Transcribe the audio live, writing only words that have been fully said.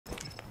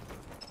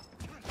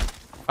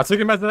I took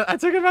him as a hostage. I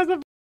took him as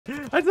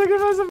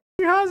a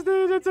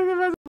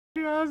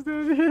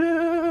hostage.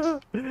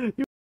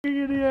 You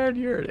idiot.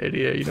 You're an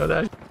idiot. You know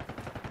that?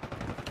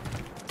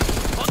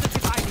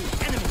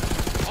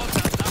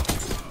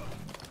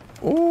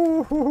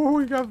 Oh,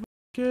 we got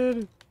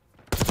kid.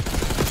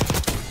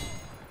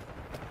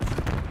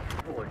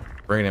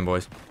 Bring it in,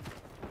 boys.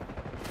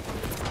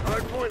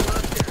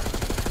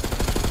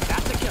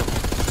 That's a kill.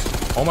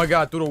 Oh my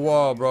god, through the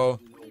wall, bro.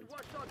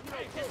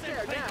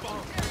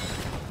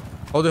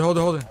 Hold it.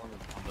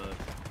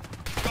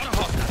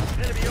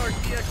 Enemy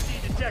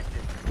RTXD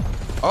detected.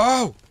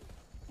 Oh!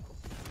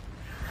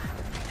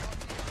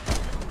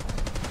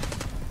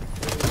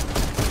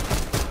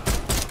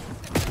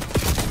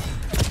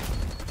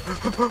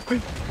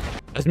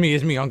 It's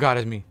me, on God,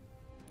 it's me.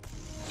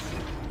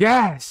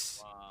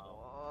 Yes!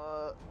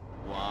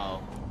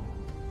 Wow.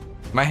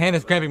 My hand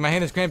is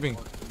cramping,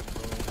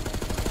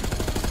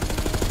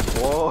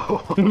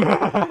 Whoa.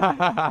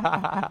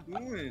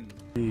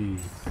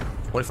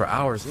 24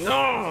 hours.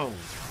 No!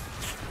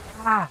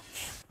 I'm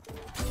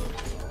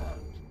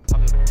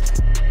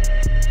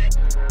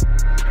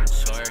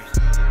sorry.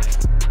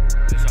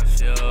 Yes, I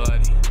feel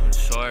like I'm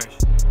sorry.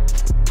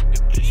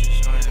 Your bitch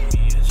is on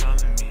me, it's on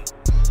me.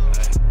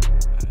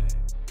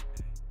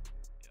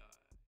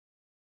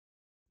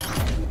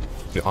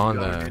 You're on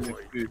that.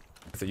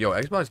 I said, yo,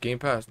 Xbox Game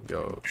Pass.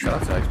 Yo,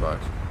 shout out to Xbox.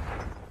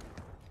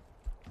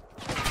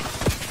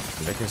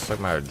 They can suck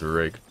my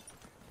Drake.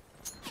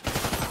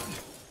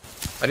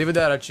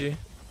 Arrivederci.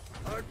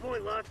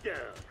 Hardpoint locked down.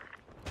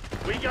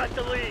 We got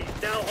the lead.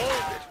 Now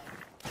hold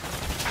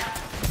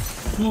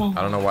it.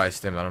 I don't know why I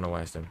stemmed.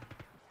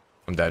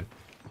 I'm dead.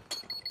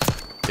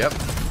 Yep.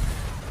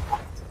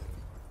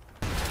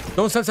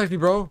 Don't sense me,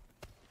 bro.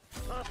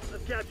 Hostiles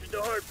have captured the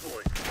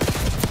hardpoint.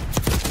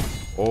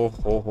 Oh,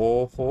 ho,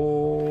 ho,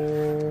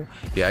 ho.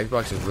 Yeah,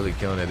 Xbox is really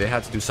killing it. They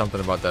had to do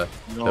something about the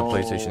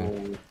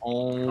PlayStation.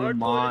 Oh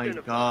my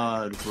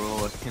god,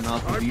 bro. I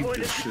cannot believe Hardpoint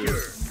this is shit.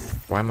 secure.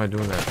 Why am I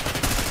doing that?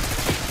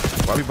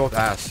 Why are we both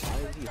ass? Why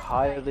is he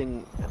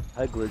hiding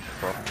egg glitch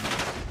from?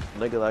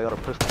 Nigga, I got a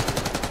pistol.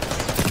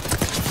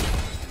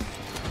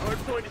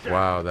 Hardpoint is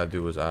Wow, that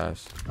dude was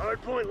ass.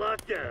 Hardpoint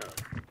locked down.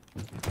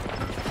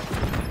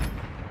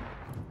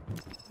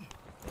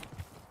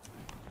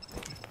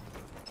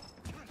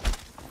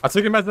 I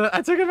took him as a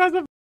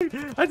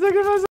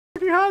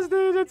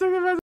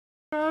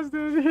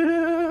hostage.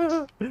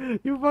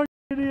 You fucking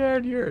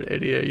idiot. You're an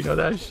idiot. You know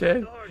that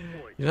shit?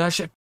 You know that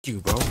shit? F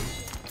you, bro.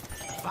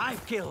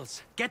 5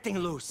 kills. Getting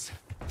loose.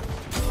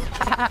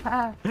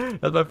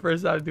 That's my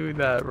first time doing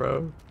that,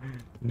 bro.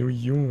 New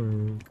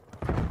York.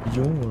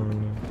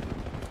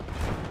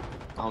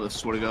 I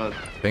swear to God.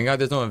 Thank God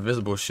there's no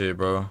invisible shit,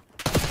 bro.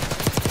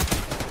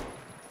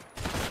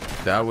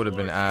 That would have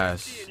been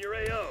ass. In your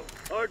AO.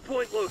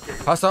 Hardpoint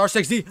located. Hostile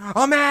R6D.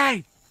 Oh,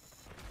 man!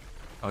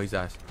 Oh, he's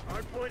ass.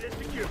 Hardpoint is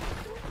secure.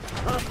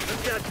 Hostiles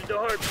have captured the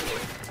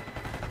hardpoint.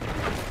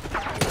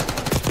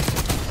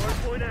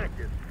 Hardpoint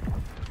active.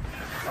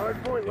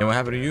 Hardpoint And what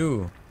happened to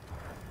you?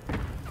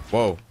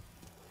 Whoa.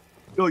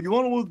 Yo, you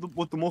wanna know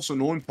what the most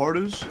annoying part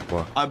is?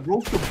 What? I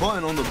broke the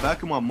button on the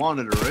back of my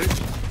monitor, right?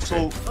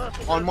 So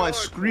on my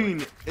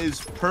screen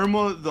is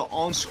perma the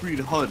on-screen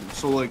HUD.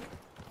 So like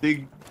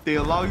they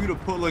allow you to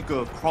put like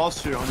a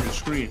crosshair on your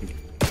screen,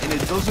 and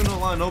it doesn't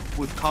line up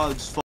with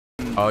COD's.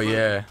 Oh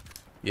yeah.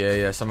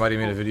 Somebody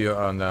made a video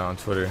on that on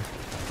Twitter.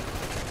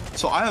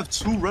 So I have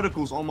 2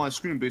 reticles on my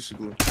screen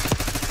basically.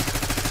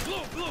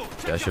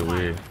 That shit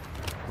weird.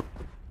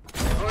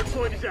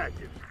 Hardpoint is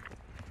active.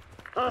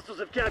 Hostiles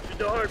have captured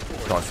the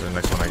hardpoint. Talk to the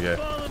next one I get.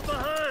 Falling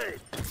behind.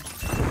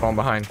 Falling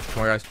behind.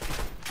 Come on, guys.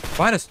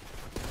 Behind us.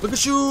 Look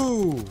at you.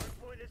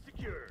 Hardpoint is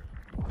secure.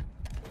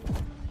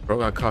 Bro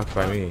got cocked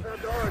by me.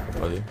 Found the hardpoint.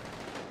 Buddy.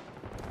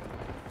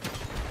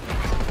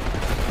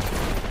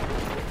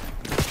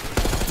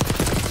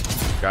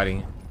 Got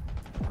him.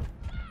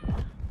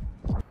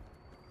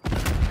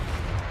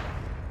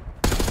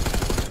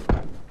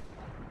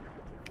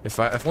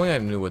 If only I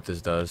knew what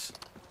this does.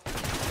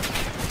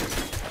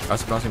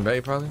 That's bouncing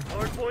back, probably.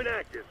 Hardpoint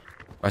active.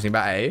 Bouncing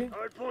back, eh?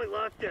 Hardpoint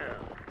locked down.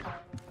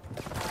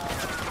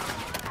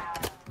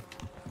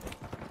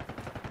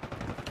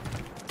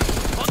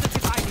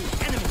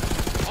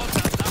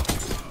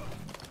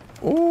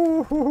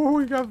 Oh,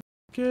 we got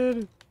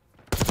kid.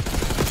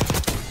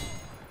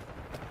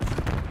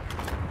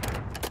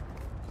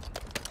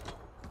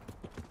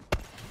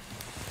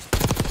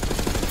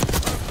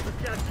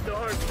 Captured the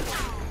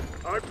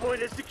hardpoint.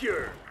 Hardpoint is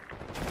secure.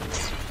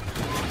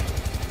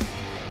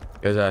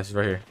 His ass is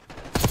right here.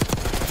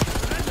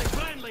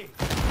 Friendly.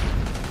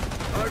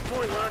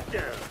 Hardpoint locked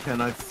down.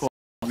 Can I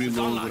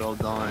reload without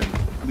dying?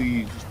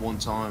 Please, just one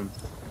time.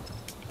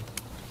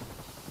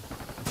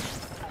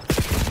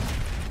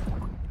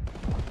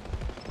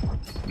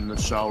 In the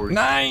shower.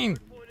 9!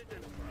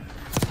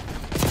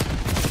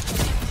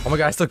 Oh my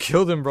god, I still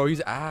killed him, bro.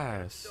 He's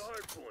ass.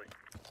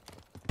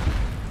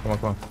 Come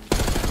on.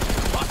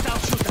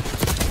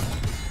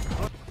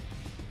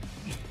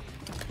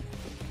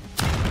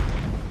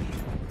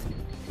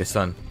 Yes,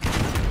 son.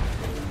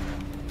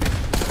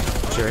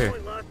 chair.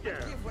 Hardpoint locked down.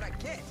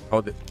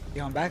 Hold it.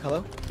 Yo, I'm back.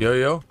 Hello. Yo,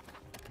 yo.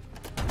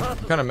 I'm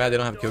Hostiles kind of mad they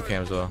don't have kill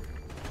cams though.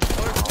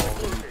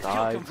 hardpoint located.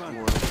 Died.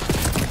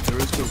 There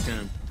is kill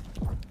cam.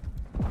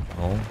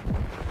 Oh.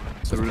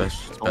 That's There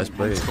is. best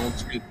play. Don't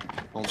skip.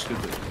 Don't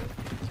skip it.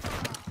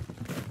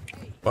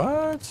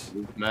 What?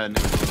 Mad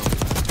nigga.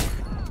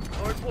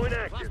 Hardpoint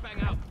active.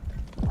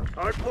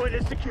 Hardpoint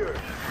is secure.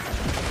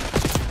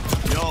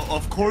 Yo,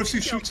 of course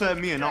he shoots at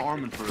me and not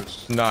Armin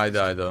first. Nah, I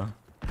died though.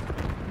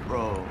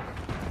 Bro.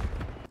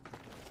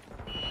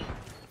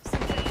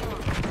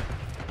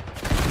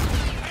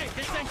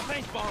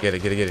 Get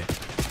it, get it, get it.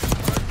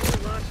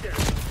 Hardpoint locked down.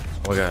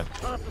 Oh my god.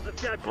 Hostiles have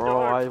captured the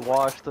Bro, I hardpoint.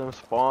 watched them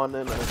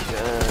spawning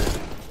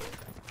again.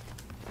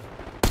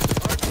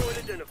 Hardpoint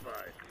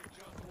identified.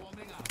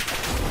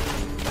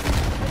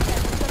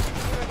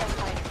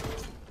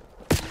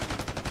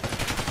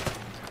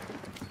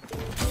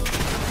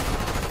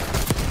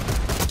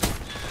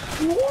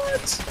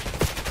 What?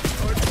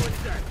 Hardpoint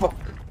is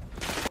active.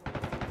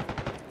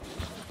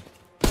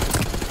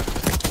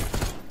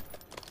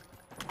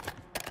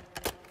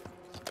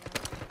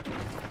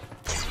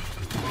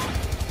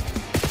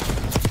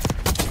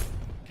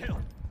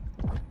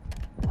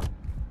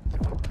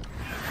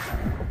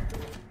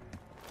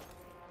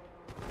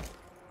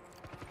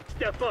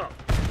 Step up.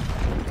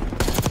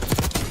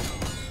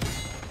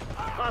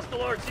 Hostile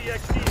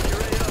RCXD in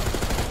your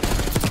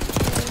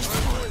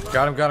AO.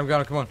 Got him, got him, got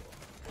him. Come on.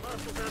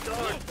 Hostiles have the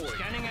hardpoint.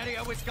 Scanning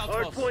area with scout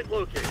Hardpoint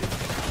located.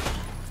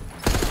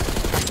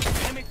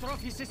 Enemy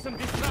trophy system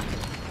disrupted.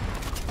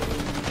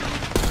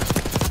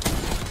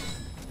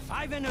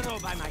 5 in a row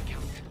by my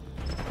count.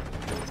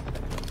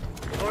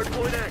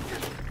 Hardpoint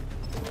active.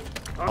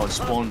 I'll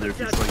spawn there if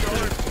he's Captured right the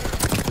there.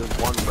 hardpoint. There's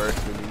one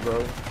bursting,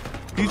 bro.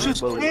 He's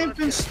just Bullet.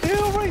 camping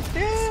still right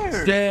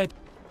there. Dead.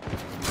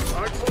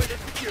 Hardpoint is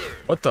secure.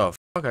 What the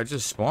fuck? I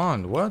just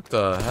spawned. What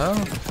the hell?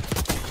 Get the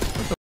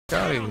fuck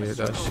out of here,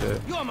 that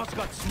shit. You almost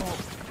got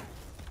smoked.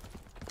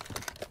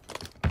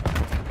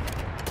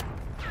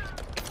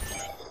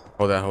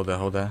 Hold that, hold that,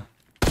 hold that.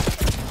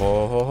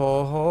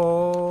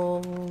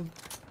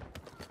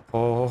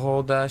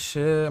 Hold that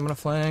shit. I'm gonna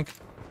flank.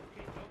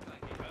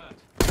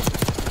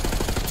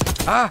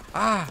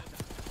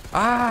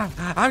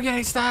 I'm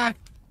getting stuck.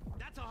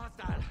 That's a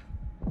hostile.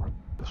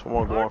 There's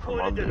one going from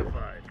Hardpoint under.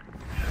 identified.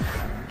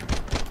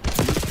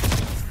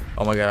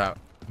 Oh my god.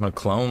 I'm gonna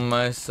clone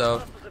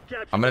myself. Hostiles have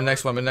captured I'm in the the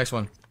next one, I'm in the next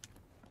one.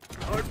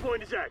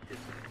 Hardpoint is active.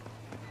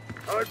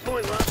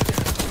 Hardpoint locked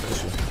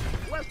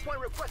down. West point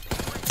requesting.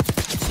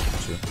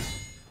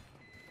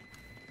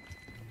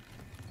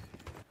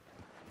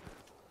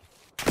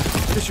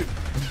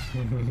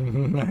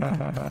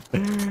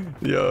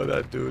 Yo,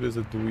 that dude is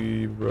a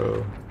dweeb,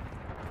 bro.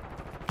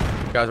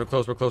 Guys, we're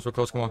close, we're close, we're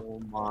close. Come on. Oh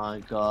my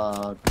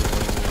god.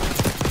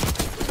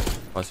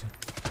 Watch it.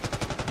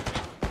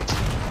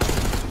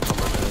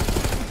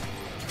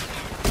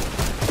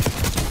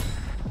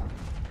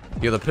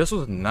 Yo, the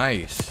pistol's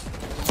nice.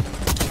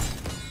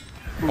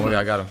 Oh my god,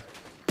 I got him.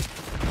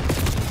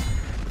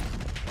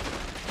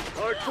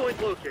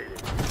 Hardpoint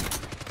located.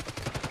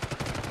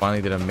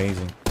 Finally did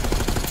amazing.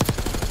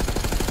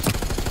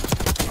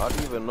 I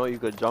didn't even know you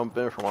could jump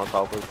in from on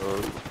top of the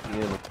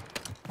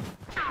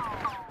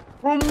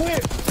From where?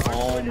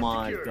 Oh Hardpoint is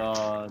my secure.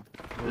 god.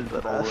 There's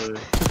that no ass. way.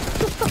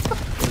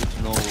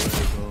 There's no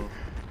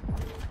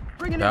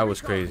way, bro. That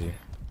was crazy.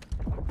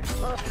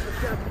 Hostiles have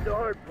captured the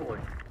hardpoint.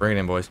 Bring it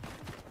in, boys.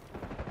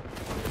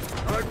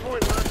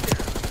 Hardpoint locked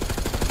down.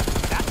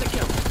 That's a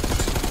kill.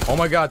 Oh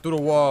my god, through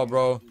the wall,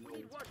 bro.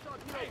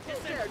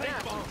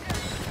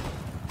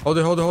 Hold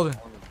it, hold it, hold it.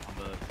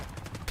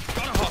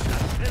 Got a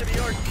hostile. Enemy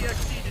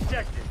RCXD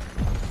detected.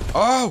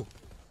 Oh!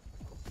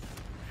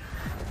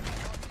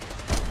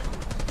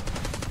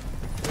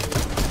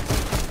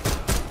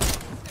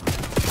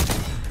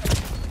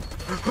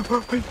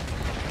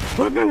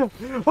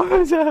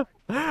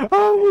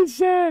 Holy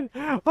shit!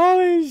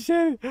 Holy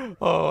shit!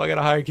 Oh, I got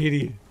a higher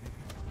kitty.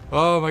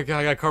 Oh my god,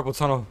 I got carpal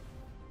tunnel.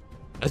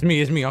 That's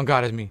me, it's me. On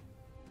God, it's me.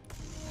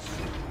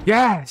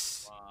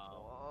 Yes!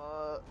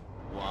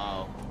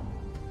 Wow.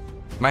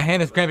 My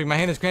hand is cramping, my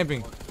hand is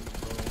cramping.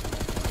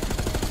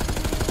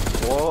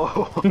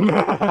 Whoa.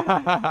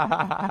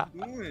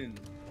 Doing?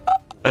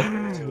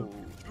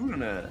 Doing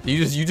that?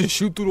 You just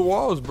shoot through the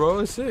walls, bro.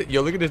 That's it.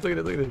 Yo, look at this, look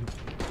at this, look at this.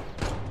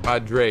 My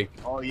Drake.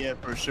 Oh yeah,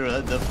 for sure.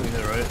 That definitely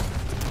hit, right?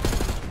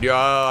 Yo,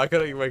 I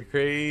could have went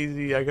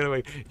crazy. I could have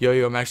went. Yo,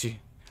 I'm actually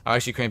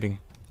cramping.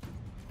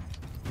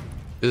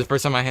 This is the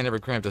first time my hand ever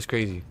cramped. That's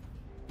crazy.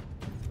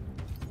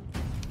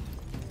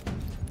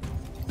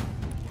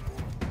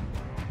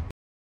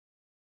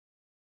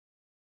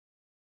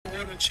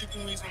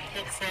 chicken wings and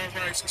pork fried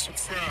rice and some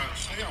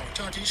fries，还要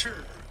炸鸡翅、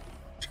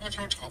叉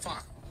烧炒饭、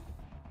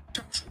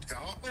炸薯条。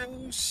哦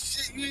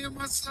，shit，鸳鸯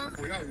麻糍，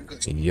我要一个。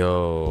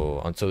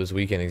 Yo, until this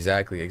weekend,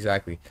 exactly.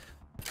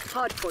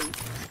 Hardpoint.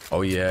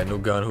 Oh yeah, no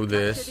gun. Who To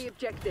this? the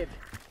objective.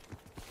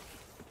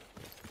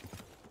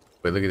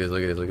 Wait, look at this.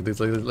 Look at this. Look at this.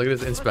 Look at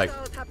this inspect.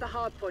 Hostiles have the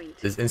hardpoint.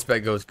 This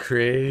inspect goes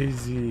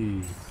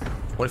crazy.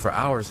 24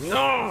 hours.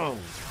 No.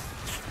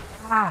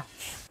 Ah!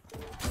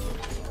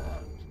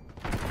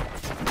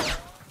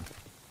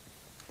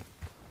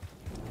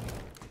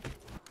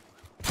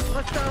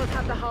 Hostiles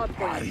have the hard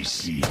point.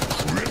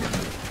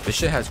 This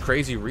shit has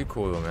crazy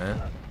recoil,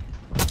 man.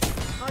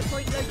 Hard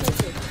point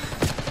located.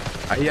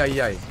 Ay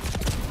ay ay.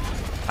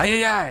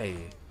 Ay ay ay.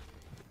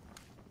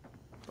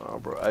 Oh,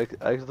 bro,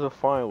 I used to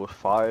find with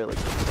fire like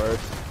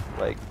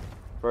the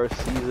first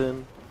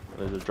season,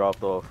 and it just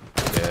dropped off.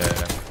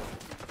 Yeah.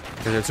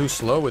 Cause they're too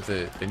slow with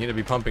it. They need to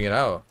be pumping it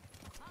out.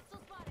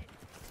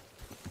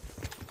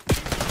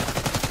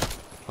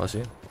 Oh,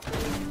 see?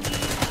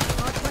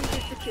 Hard point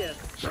is secure.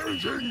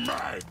 Changing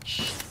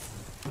mags.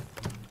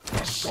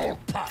 Assault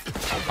pack.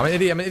 I'm an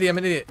idiot. I'm an idiot. I'm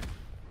an idiot.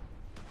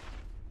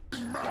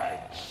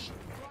 Mags.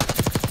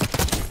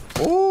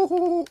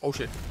 Oh, oh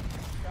shit.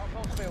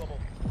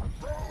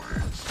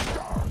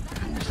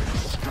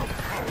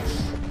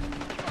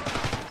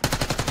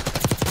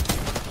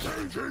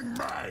 Changing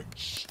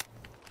mags.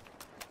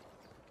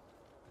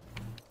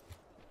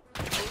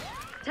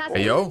 Task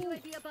Hey, yo.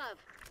 UAV above.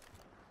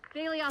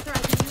 Daily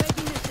authorizing UAV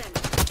mission.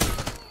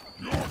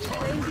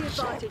 Claim the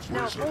advantage.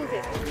 Now hold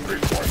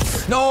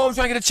it. No, I'm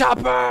trying to get a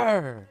chopper.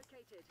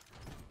 Located.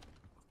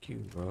 Fuck you,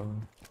 bro.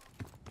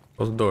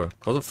 Close the door.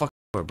 Close the fuck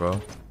door,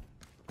 bro.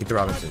 Get the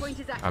Robinsons. Hardpoint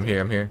is active. I'm here.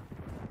 I'm here.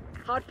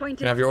 Hard point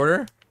Can I is have your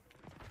order?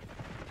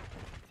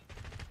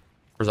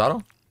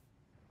 Rosado?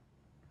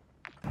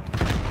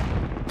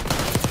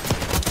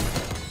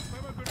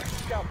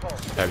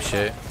 Type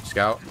shit.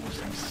 Scout.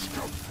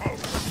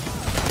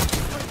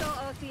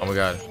 Oh my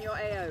god. in your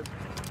AO.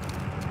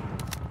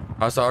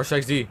 Hostile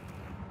RX-D.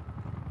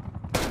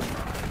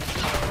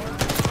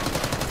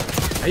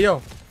 Hey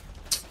yo.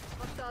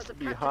 Hostiles have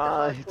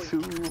Behind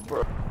captured too,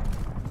 bro.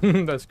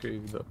 That's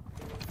crazy though.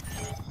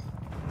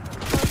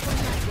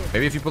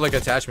 Maybe if you put like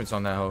attachments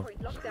on that hoe.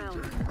 the hard point. Lockdown.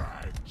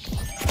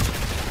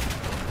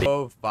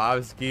 Yo,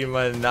 Fobski,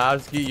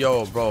 Manovsky,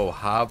 yo, bro,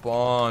 hop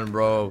on,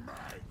 bro.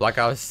 Black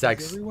Ops Is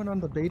Sex. everyone on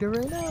the beta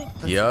right now?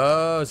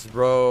 Yes,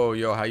 bro.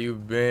 Yo, how you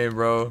been,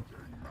 bro?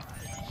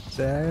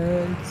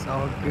 Thanks.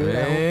 All good. I hope you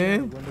had a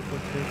Man. wonderful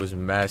It trip. was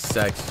mad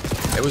sex.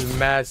 It was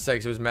mad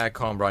sex. It was mad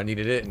calm, bro. I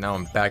needed it. Now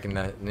I'm back in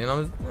that. You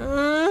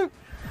know,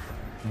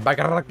 back.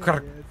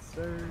 Yes,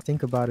 sir.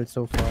 Think about it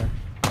so far.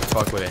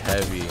 Fuck with it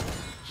heavy.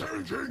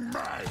 Changing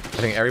mags.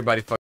 I think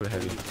everybody fuck with it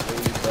heavy.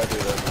 Way better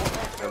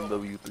than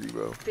MW3,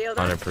 bro. Feel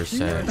that? 100%.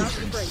 You're about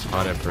to break.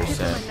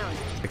 100%.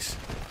 None.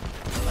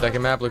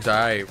 Second map looks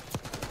alright.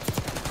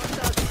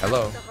 Hostiles have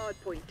Hello. captured the hard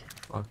point.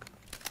 Fuck.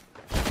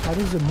 How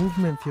does the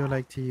movement feel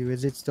like to you?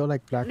 Is it still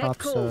like Black Net Ops?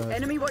 call.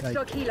 Enemy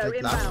watchdog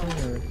helo last inbound.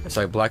 one, or- It's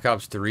like Black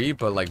Ops 3,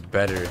 but like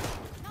better.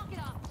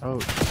 Oh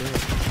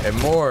shit. And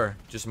more.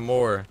 Just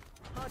more.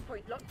 Hard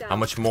point lockdown. How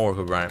much more,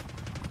 Hood Bryant?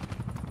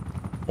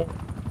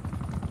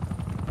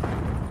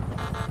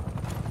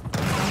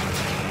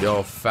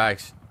 Yo,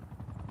 facts.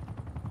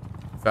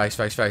 Facts,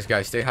 facts, facts,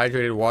 guys. Stay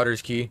hydrated. Water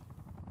is key.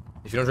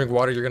 If you don't drink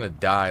water, you're gonna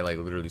die, like,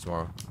 literally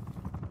tomorrow.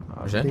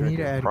 They need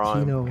to add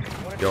Prime. Kino.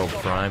 Yo,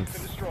 Prime.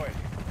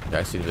 Yeah,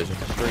 I see the vision.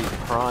 Straight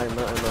prime,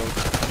 nothing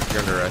else.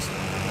 You're under arrest.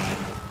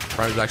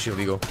 Prime is actually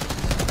illegal.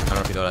 I don't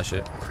know if you know that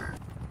shit.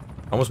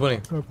 Almost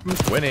winning.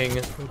 Winning.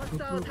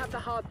 Hostiles have the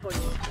hard point.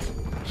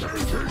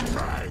 Changing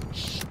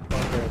mags.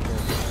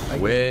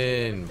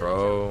 Win,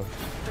 bro.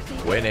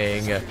 Proceed.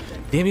 Winning.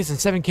 Damn, he's in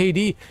 7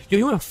 KD. Yo,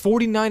 he went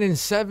 49 and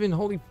 7.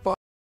 Holy fuck.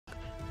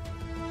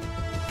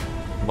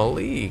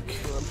 Malik.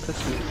 This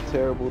is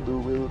terrible,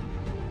 dude.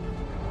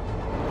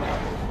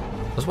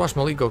 Let's watch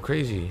Malik go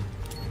crazy.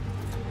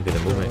 Look at the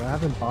Bro, I movement.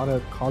 haven't bought a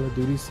Call of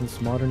Duty since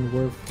Modern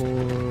Warfare.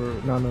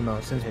 No,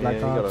 since Yeah, Black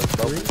you got Ops a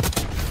double.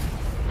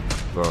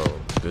 3. Bro,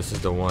 this is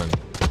the one.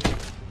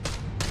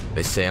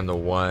 They say I'm the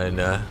one.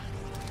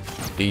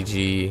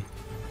 BG.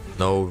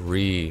 No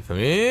re. For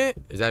me?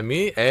 Is that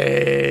me?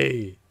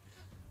 Hey.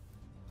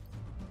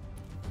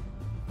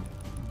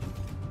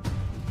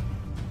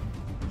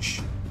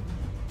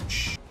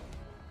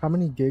 How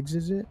many gigs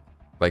is it?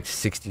 Like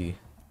 60.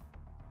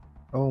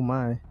 Oh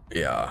my,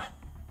 Yeah.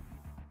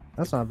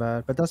 that's not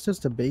bad. But that's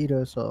just a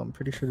beta, so I'm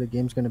pretty sure the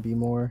game's gonna be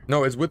more.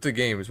 No, it's with the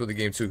game. It's with the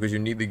game too, because you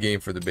need the game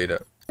for the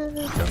beta.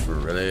 Yeah, for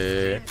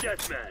really.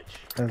 Deathmatch.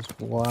 That's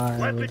wild.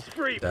 Weapons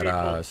free, That people.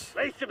 ass.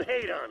 Lay some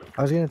hate on them.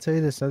 I was gonna tell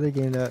you this other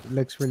game that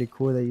looks really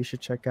cool that you should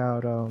check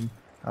out. I think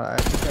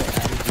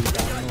I added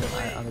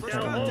you. But I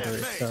don't remember.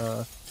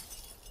 It's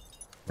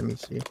let me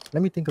see.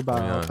 Let me think about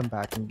it. I'll Yeah. come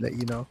back and let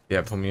you know.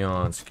 Yeah, put me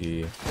on,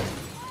 Ski.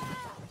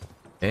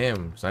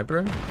 Damn,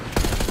 sniper?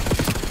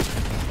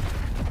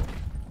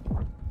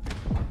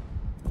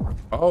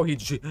 Oh, he...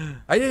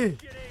 I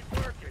did! Shit ain't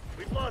working.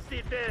 We've lost the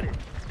advantage.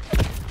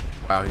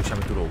 Wow, he shot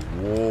me through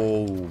the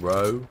wall,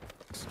 bro.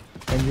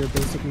 And you're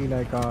basically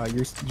like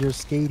you're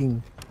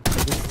skating. Like,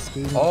 this is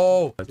skating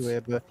Oh! to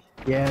it, but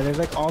yeah, there's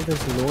like all this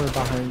lore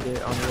behind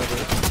it on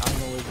what I don't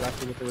know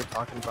exactly what they were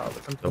talking about,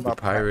 but something They'll be about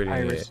pirating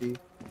it. piracy.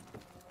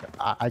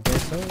 I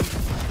guess so.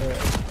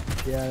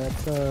 But yeah,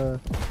 that's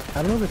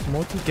I don't know if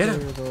it's Get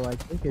him. multiplayer though. I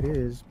think it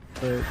is,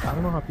 but I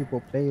don't know how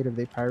people play it if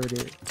they pirate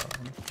it.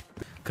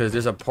 Because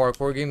there's a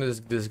parkour game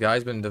this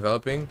guy's been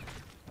developing.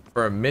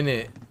 for a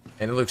minute,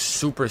 and it looks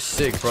super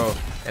sick, bro.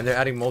 And they're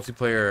adding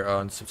multiplayer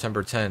on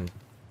September 10.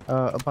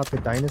 About the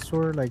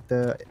dinosaur, like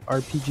the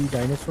RPG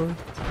dinosaur.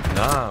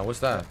 Nah, what's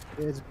that?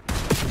 It's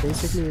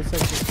basically it's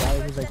like this guy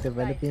who's like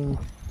developing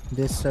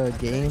this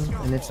game,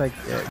 and it's like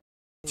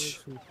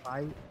who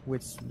fight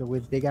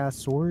with big ass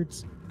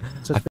swords.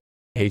 So it's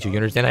I hate you. You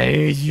understand? I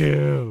hate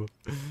you,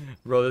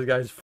 bro. This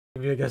guy's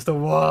me against the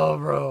wall,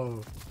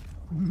 bro.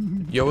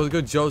 Yo, what's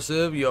good,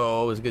 Joseph?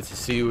 Yo, it's good to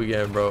see you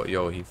again, bro.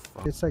 Yo,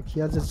 it's like he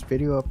has this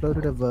video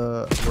uploaded of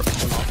a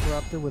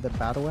velociraptor with a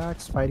battle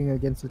axe fighting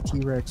against a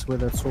T-Rex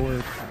with a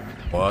sword.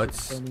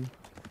 What?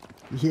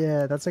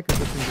 Yeah, that's like a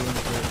different game.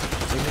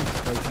 But they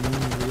make like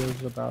meme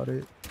reels about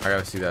it. I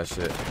gotta see that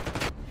shit.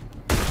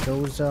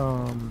 Those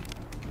how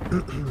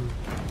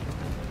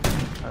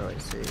do I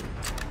say it?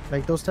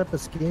 Like those type of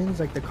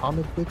skins, like the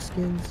comic book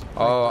skins.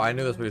 Oh, I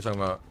knew that's what you're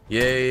talking about.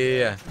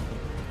 Yeah.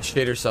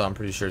 Shader cell, I'm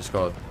pretty sure it's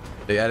called.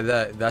 They added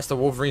that. That's the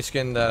Wolverine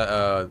skin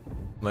that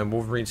my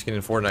Wolverine skin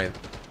in Fortnite,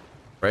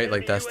 right?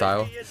 Like that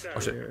style. Oh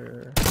shit.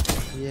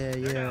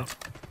 Yeah.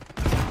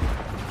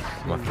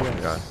 Oh my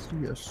fucking god.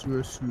 Yes.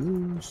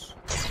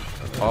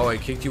 Oh, I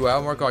kicked you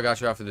out, Marco. I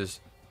got you after this.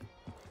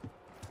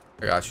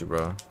 I got you,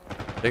 bro.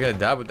 They're gonna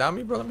dab without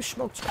me, bro. Let me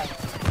smoke you.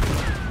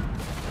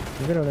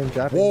 You're gonna learn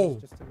Japanese. Whoa.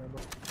 Just to remember.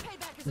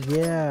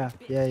 Yeah.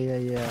 I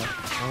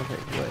was like,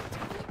 what?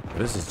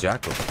 This is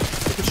Jackal.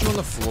 Look at you on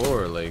the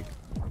floor, like.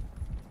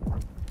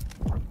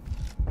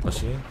 What's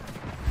she?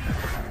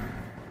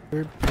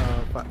 Heard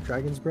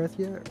Dragon's Breath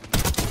yet?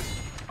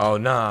 Oh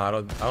nah, I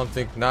don't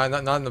think not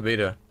in the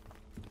beta.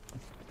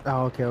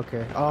 Oh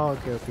okay. Oh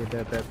okay.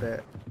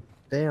 Bet.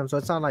 Damn, so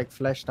it's not like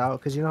fleshed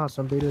out, because you know how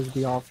some betas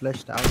be all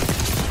fleshed out.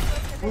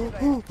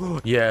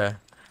 Yeah.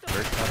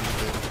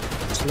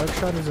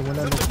 Slugshot is the one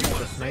that looks like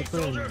a sniper,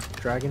 and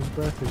Dragon's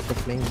Breath is the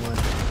flame one.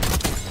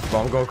 Bro,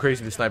 I'm going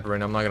crazy with the sniper right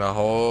now. I'm not gonna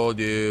hold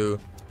you.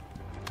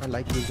 I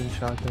like using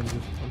shotguns.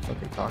 I'm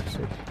fucking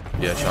toxic.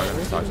 Yeah, shotgun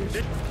is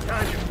toxic.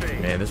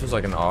 Man, this was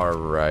like an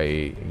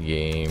alright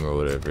game or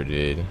whatever,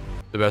 dude.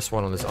 The best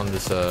one on this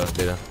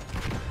beta.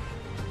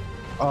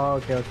 Oh,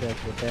 okay.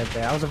 Bad.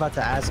 I was about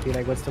to ask you,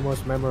 like, what's the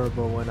most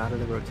memorable one out of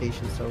the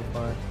rotation so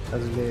far?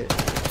 That's lit.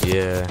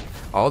 Yeah.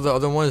 All the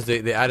other ones,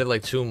 they added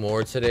like 2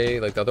 more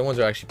today. Like the other ones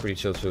are actually pretty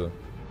chill too.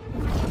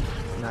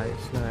 Nice.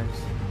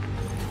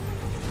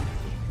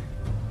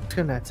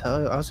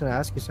 I was gonna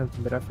ask you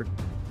something, but I forgot.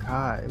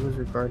 It was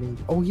regarding.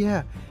 Oh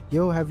yeah,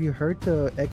 yo, have you heard the